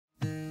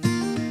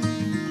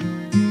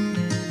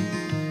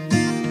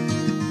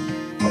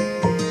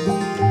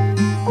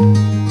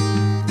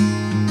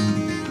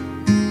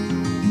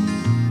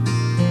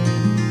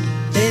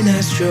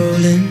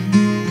strolling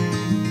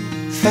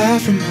far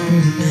from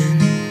home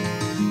and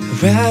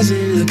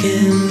horizon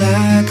looking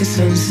like a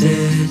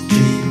sunset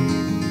dream.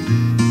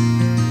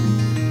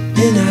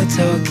 We're not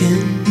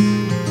talking,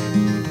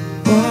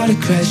 water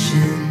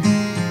crashing,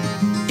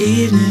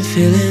 evening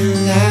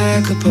feeling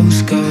like a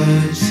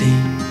postcard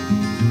scene.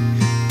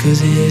 'Cause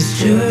it's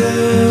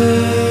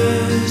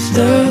just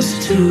us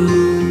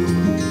two,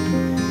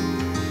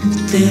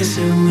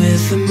 dancing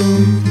with the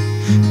moon,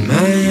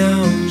 my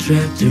arms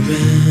wrapped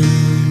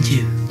around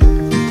you.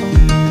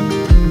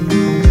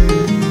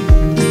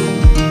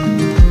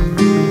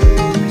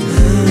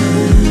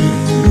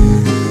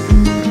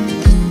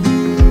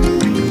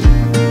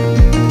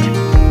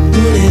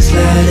 Moon is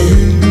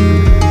lighting,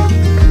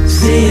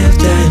 sea of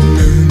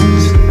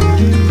diamonds,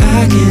 I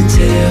can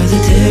tell the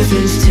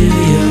difference to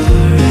your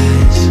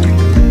eyes.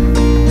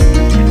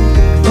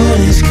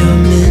 Morning's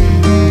coming,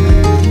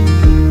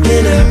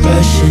 we're not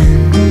rushing,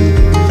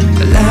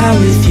 lie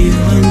with you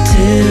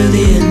until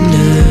the end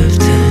of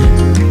time.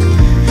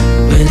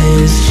 When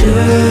it's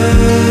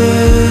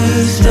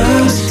just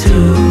us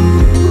two,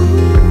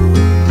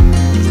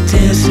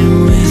 dancing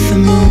with the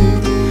moon,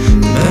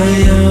 my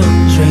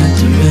arms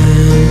wrapped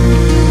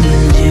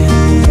around you.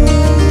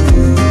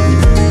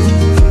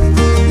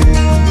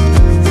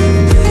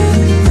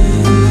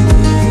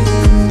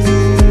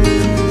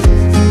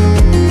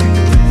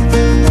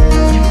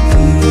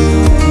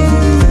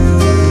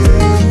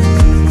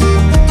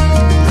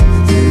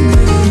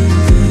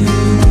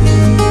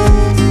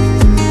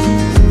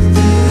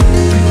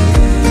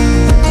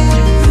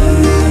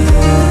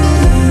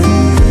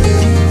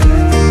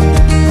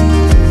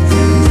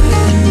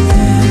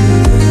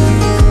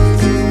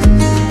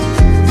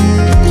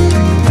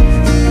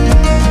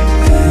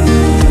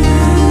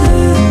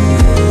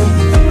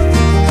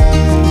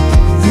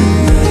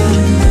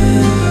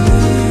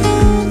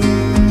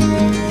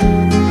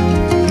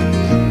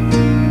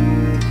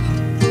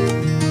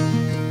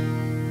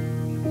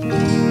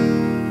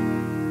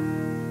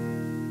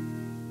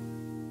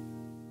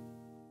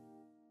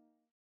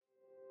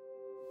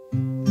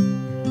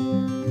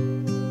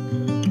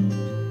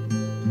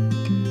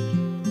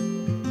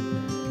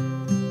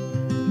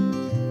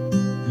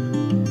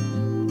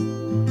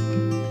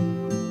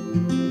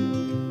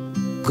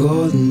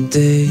 Golden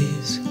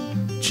days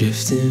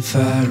drifting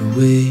far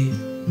away,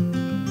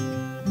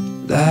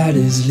 light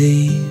is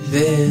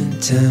leaving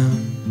town.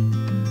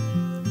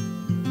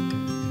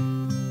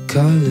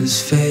 Colors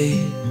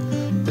fade,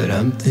 but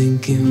I'm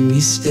thinking we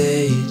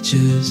stay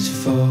just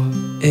for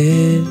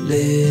a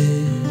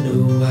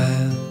little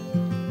while.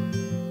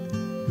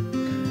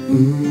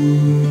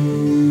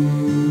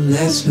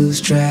 Let's lose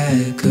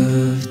track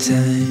of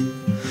time,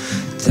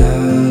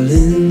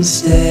 darling,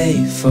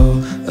 stay for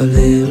a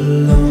little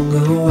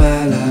longer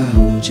while I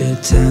hold your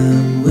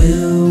time.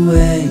 We'll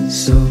wait,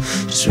 so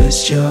just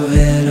rest your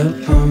head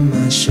upon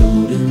my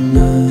shoulder.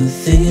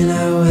 Nothing in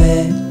our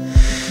way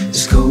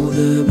is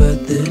colder, but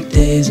the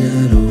day's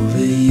not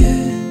over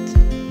yet.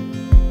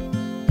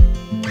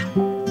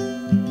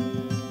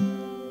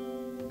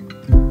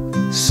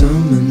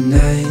 Summer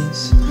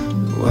nights,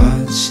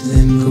 watch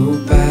them go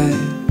by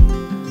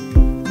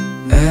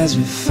as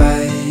we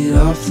fight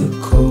off the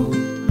cold.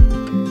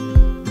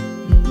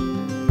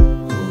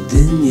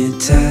 Holding you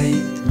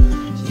tight,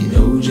 you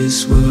know just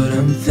what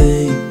I'm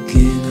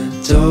thinking.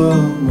 I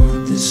don't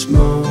want this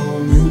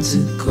moment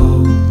to go.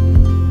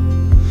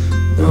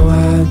 No,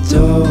 I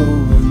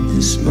don't want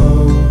this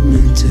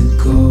moment to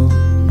go.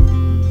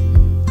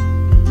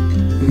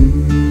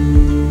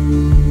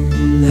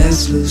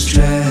 Let's lose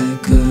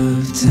track of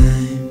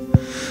time,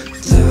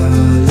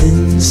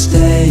 darling,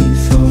 stay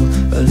for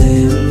a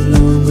little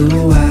longer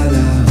while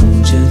I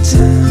hold your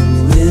time.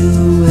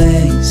 We'll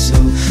wait, so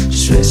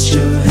just rest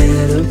your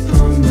head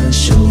upon my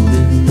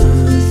shoulder.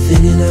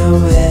 Nothing in our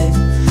way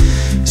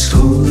is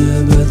colder,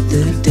 but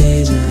the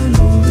day's not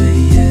over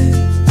yet.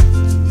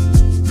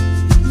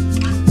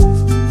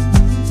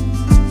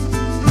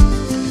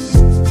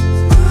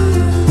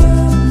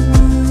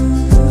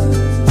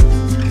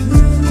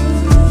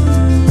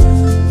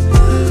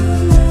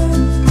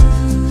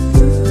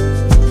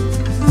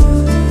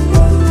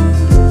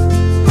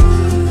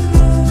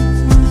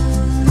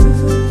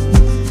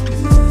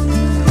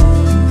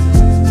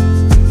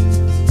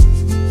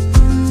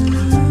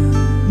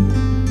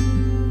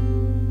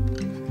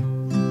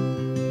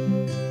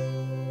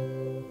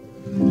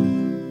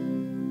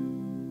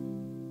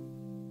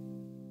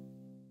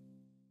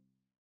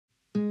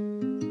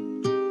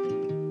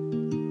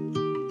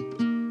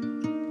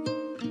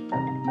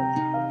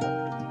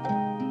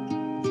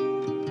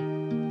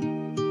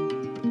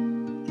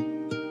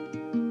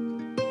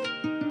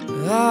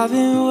 I've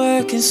been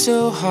working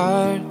so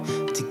hard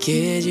to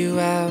get you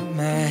out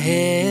my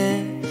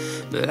head,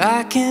 but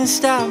I can't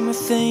stop my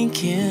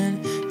thinking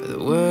of the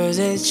words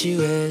that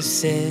you have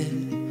said.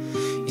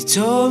 You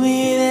told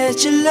me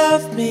that you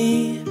loved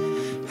me,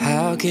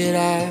 how could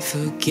I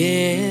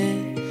forget?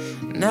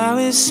 Now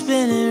it's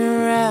spinning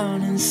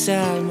around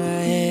inside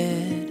my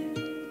head.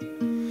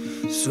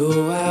 So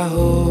I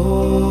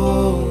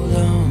hold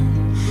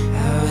on,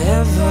 I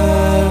ever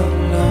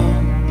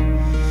alone,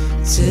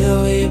 till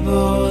we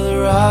both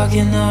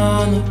rocking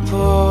on the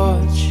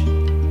porch.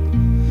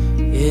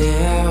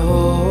 Yeah, I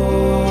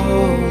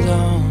hold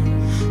on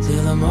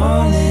till the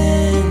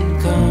morning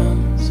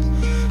comes.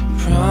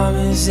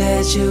 Promise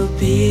that you'll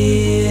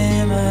be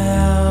in my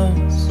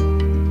house.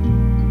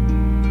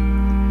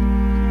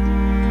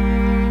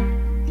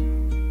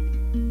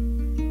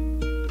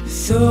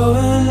 Throw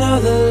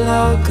another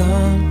log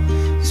on,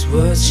 is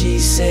what she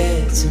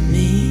said to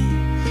me.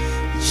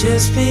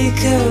 Just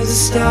because the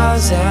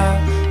stars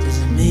out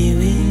doesn't mean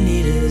we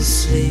need to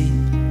sleep.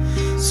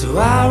 So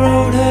I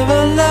wrote her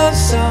a love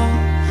song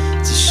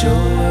to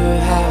show her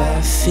how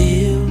I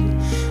feel,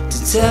 to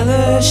tell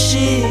her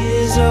she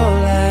is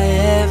all I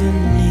ever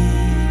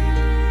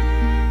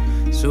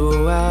need. So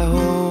I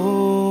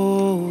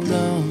hold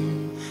on,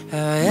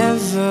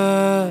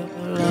 however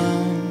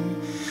long,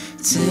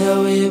 till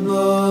we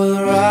both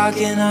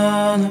rocking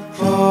on the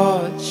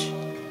porch.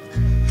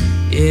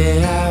 Yeah,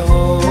 I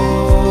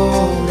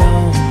hold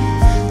on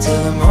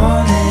till the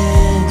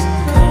morning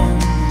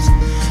comes.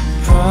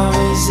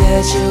 Promise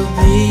that you'll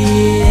be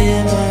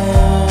in my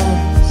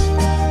arms.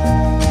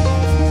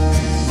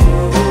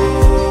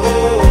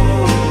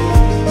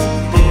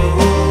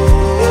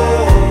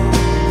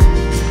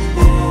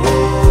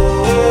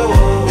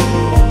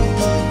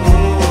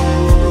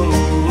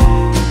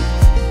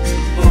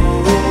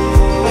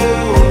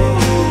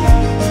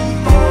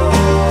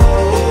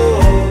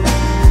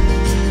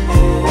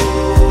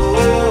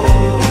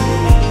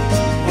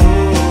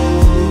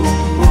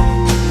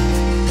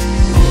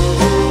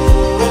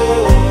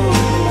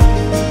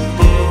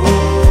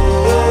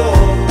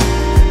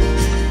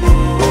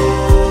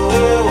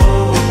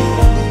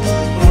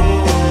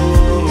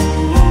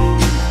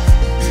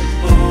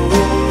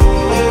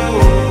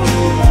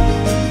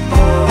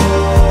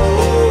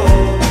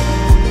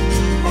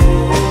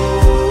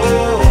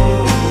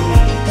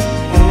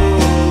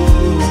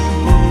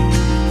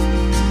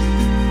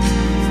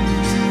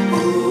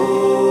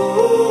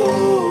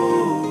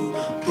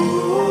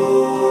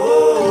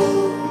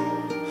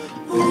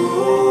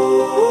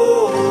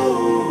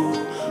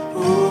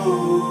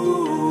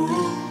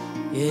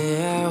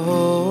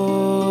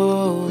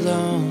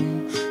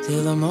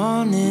 Till the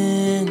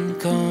morning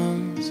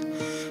comes,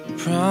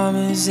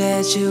 promise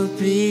that you'll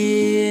be